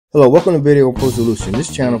Hello, welcome to Video Pro Solution.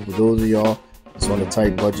 This channel for those of y'all that's on a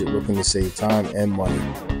tight budget looking to save time and money.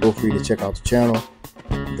 Feel free to check out the channel.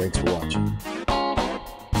 Thanks for watching.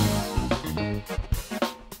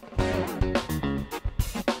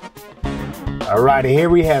 Alright, here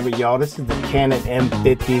we have it, y'all. This is the Canon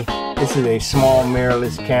M50. This is a small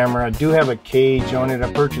mirrorless camera. I do have a cage on it.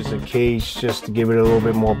 I purchased a cage just to give it a little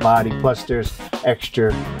bit more body. Plus there's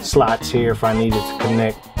extra slots here if I needed to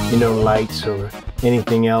connect, lights or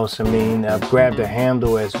anything else. I've grabbed a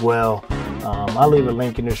handle as well. I'll leave a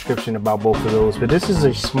link in the description about both of those. But this is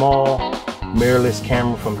a small mirrorless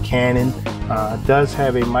camera from Canon. It does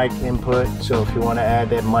have a mic input, so if you want to add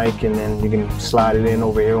that mic and then you can slide it in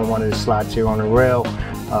over here on one of the slots here on the rail,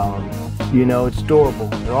 it's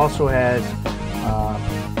durable. It also has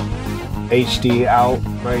HD out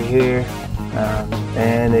right here,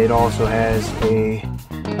 and it also has a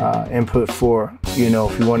input for,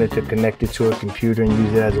 if you wanted to connect it to a computer and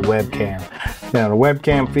use it as a webcam. Now, the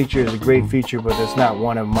webcam feature is a great feature, but it's not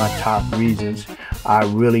one of my top reasons I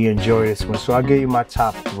really enjoy this one. So I'll give you my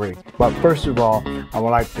top 3. But first of all, I would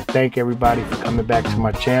like to thank everybody for coming back to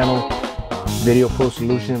my channel, Video Pro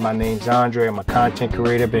Solutions. My name's Andre. I'm a content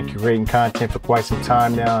creator. I've been creating content for quite some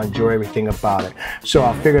time now. I enjoy everything about it. So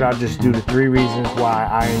I figured I'd just do the 3 reasons why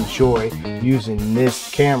I enjoy using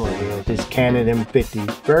this camera here, this Canon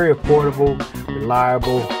M50. Very affordable,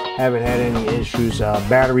 reliable, haven't had any issues.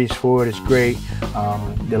 Batteries for it is great.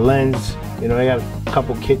 The lens, they got a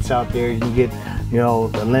couple kits out there. You can get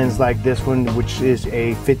the lens like this one, which is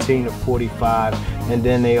a 15 to 45, and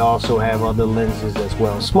then they also have other lenses as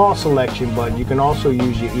well. Small selection, but you can also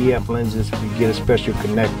use your EF lenses if you get a special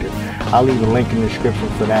connector. I'll leave a link in the description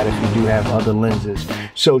for that if you do have other lenses.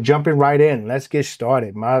 So jumping right in, let's get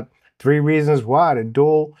started. My 3 reasons why the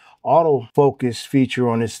dual autofocus feature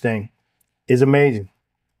on this thing is amazing.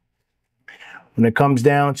 When it comes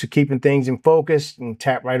down to keeping things in focus, and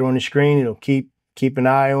tap right on the screen, it'll keep an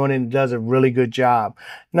eye on it. It does a really good job.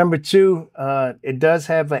 Number 2, it does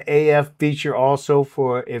have an AF feature also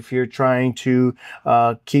for if you're trying to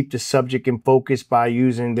keep the subject in focus by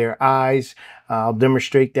using their eyes. I'll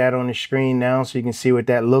demonstrate that on the screen now so you can see what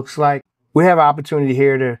that looks like. We have opportunity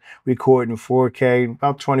here to record in 4K,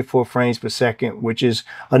 about 24 frames per second, which is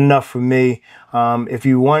enough for me. If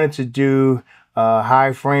you wanted to do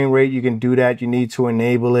high frame rate, you can do that. You need to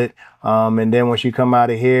enable it. And then once you come out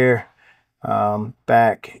of here,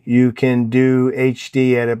 back, you can do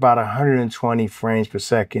HD at about 120 frames per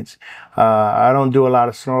second. I don't do a lot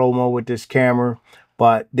of slow-mo with this camera,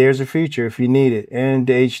 but there's a feature if you need it, and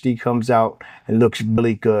the HD comes out and looks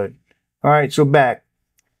really good. All right, so back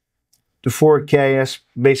to 4K, that's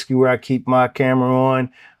basically where I keep my camera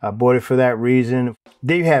on. I bought it for that reason.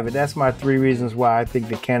 There you have it. That's my 3 reasons why I think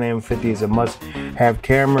the Canon M50 is a must-have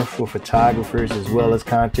camera for photographers as well as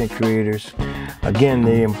content creators. Again,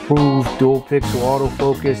 they improve dual pixel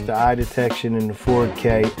autofocus, the eye detection in the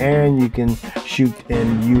 4K, and you can shoot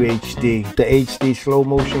in UHD. The HD slow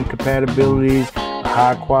motion compatibilities, a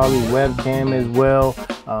high quality webcam as well.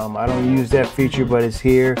 I don't use that feature, but it's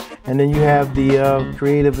here. And then you have the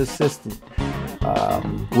creative assistant,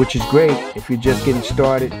 which is great if you're just getting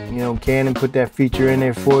started. Canon put that feature in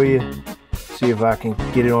there for you. See if I can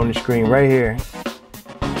get it on the screen right here.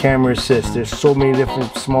 Camera assist. There's so many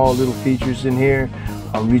different small little features in here.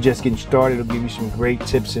 You're just getting started. It'll give you some great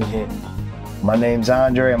tips and hints. My name's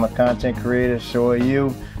Andre. I'm a content creator. So are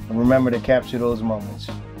you. And remember to capture those moments.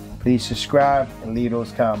 Please subscribe and leave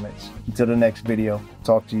those comments. Until the next video.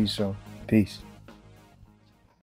 Talk to you soon. Peace.